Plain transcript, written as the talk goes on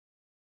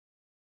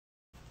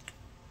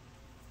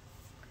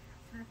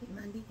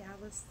Cindy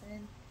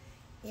Galveston.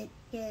 It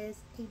is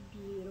a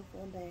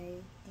beautiful day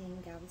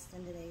in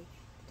Galveston today.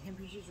 The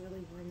temperature is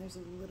really warm. There's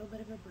a little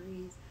bit of a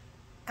breeze.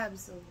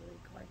 Absolutely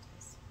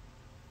gorgeous.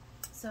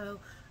 So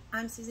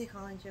I'm Susie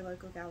Collins, your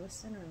local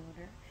Galveston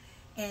realtor,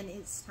 and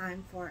it's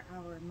time for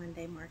our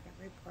Monday market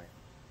report.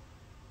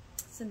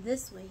 So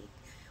this week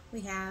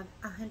we have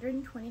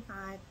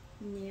 125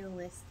 new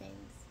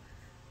listings.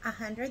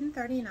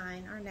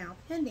 139 are now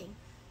pending.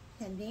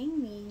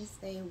 Pending means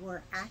they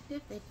were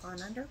active, they've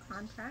gone under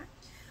contract.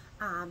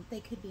 They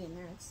could be in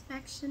their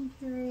inspection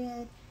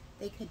period,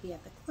 they could be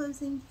at the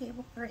closing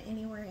table, or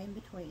anywhere in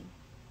between.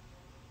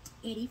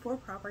 84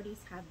 properties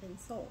have been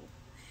sold.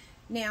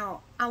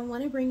 Now, I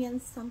want to bring in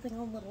something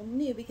a little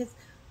new because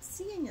I'm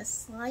seeing a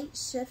slight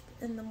shift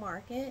in the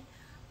market.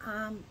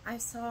 I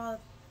saw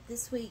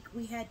this week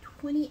we had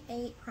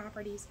 28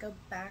 properties go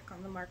back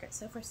on the market.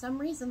 So for some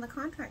reason the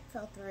contract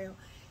fell through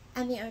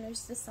and the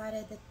owners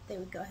decided that they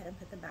would go ahead and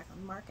put them back on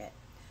the market.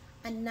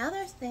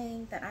 Another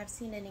thing that I've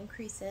seen an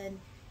increase in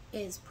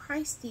is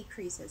price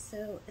decreases.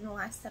 So in the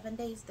last 7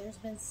 days there's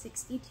been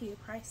 62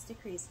 price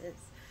decreases.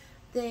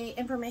 The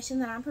information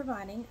that I'm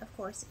providing, of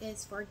course,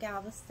 is for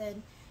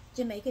Galveston,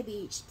 Jamaica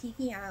Beach,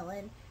 Tiki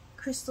Island,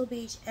 Crystal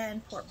Beach,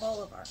 and Port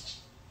Bolivar.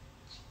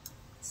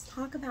 Let's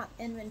talk about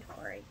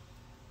inventory.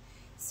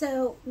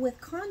 So with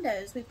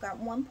condos, we've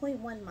got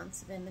 1.1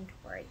 months of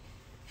inventory.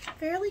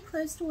 Fairly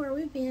close to where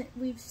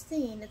we've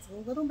seen. It's a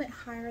little bit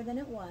higher than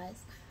it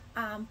was.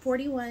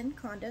 41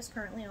 condos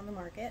currently on the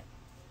market.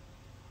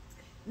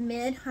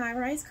 Mid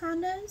high-rise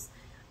condos,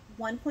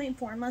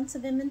 1.4 months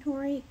of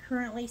inventory,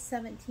 currently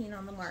 17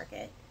 on the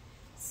market.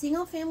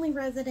 Single-family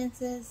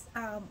residences,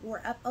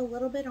 we're up a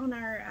little bit on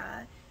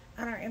our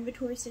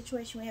inventory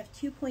situation. We have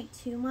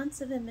 2.2 months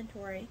of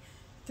inventory.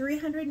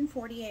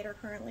 348 are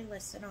currently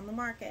listed on the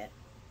market.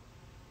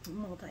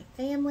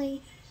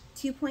 Multifamily,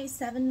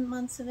 2.7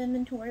 months of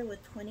inventory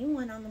with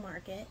 21 on the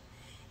market.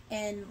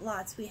 And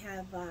lots, we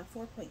have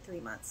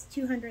 4.3 months,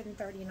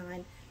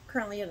 239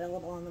 currently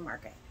available on the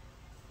market.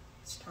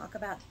 Let's talk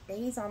about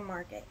days on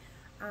market.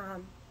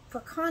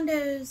 For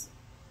condos,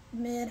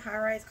 mid,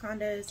 high-rise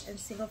condos, and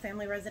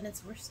single-family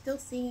residents, we're still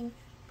seeing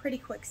pretty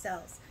quick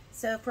sales.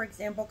 So, for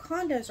example,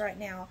 condos right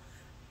now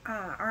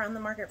are on the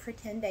market for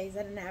 10 days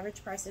at an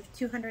average price of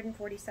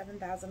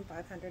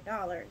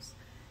 $247,500.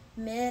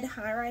 Mid,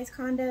 high-rise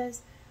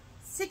condos,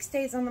 6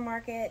 days on the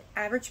market,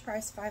 average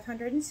price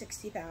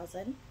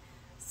 $560,000.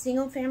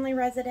 Single-family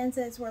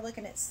residences, we're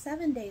looking at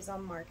 7 days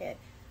on market,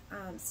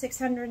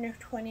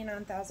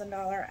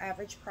 $629,000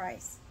 average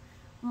price.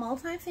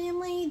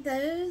 Multifamily,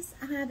 those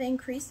have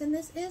increased, and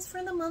this is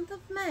for the month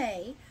of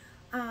May.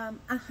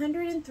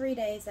 103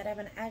 days that have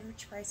an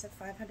average price of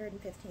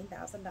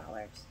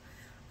 $515,000.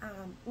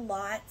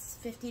 Lots,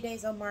 50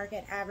 days on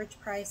market, average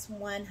price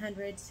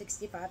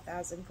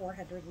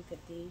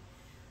 $165,450.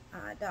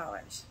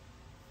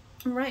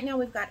 Right now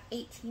we've got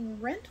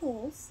 18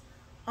 rentals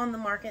on the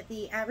market.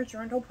 The average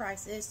rental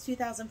price is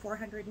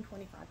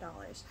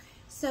 $2,425.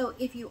 So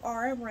if you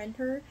are a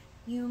renter,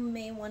 you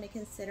may want to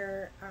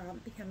consider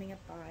becoming a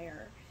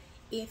buyer.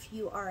 If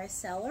you are a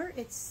seller,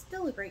 it's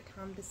still a great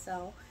time to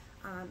sell.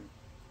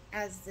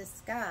 As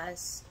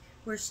discussed,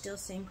 we're still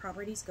seeing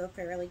properties go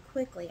fairly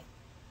quickly.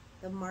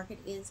 The market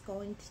is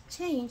going to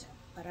change,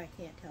 but I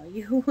can't tell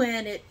you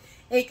when.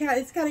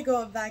 It's kind of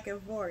going back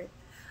and forth.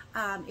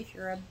 If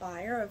you're a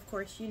buyer, of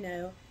course, you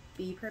know,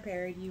 be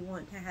prepared. You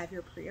want to have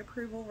your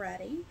pre-approval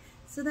ready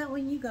so that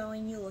when you go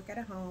and you look at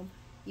a home,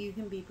 you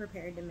can be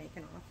prepared to make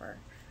an offer.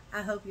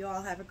 I hope you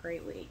all have a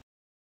great week.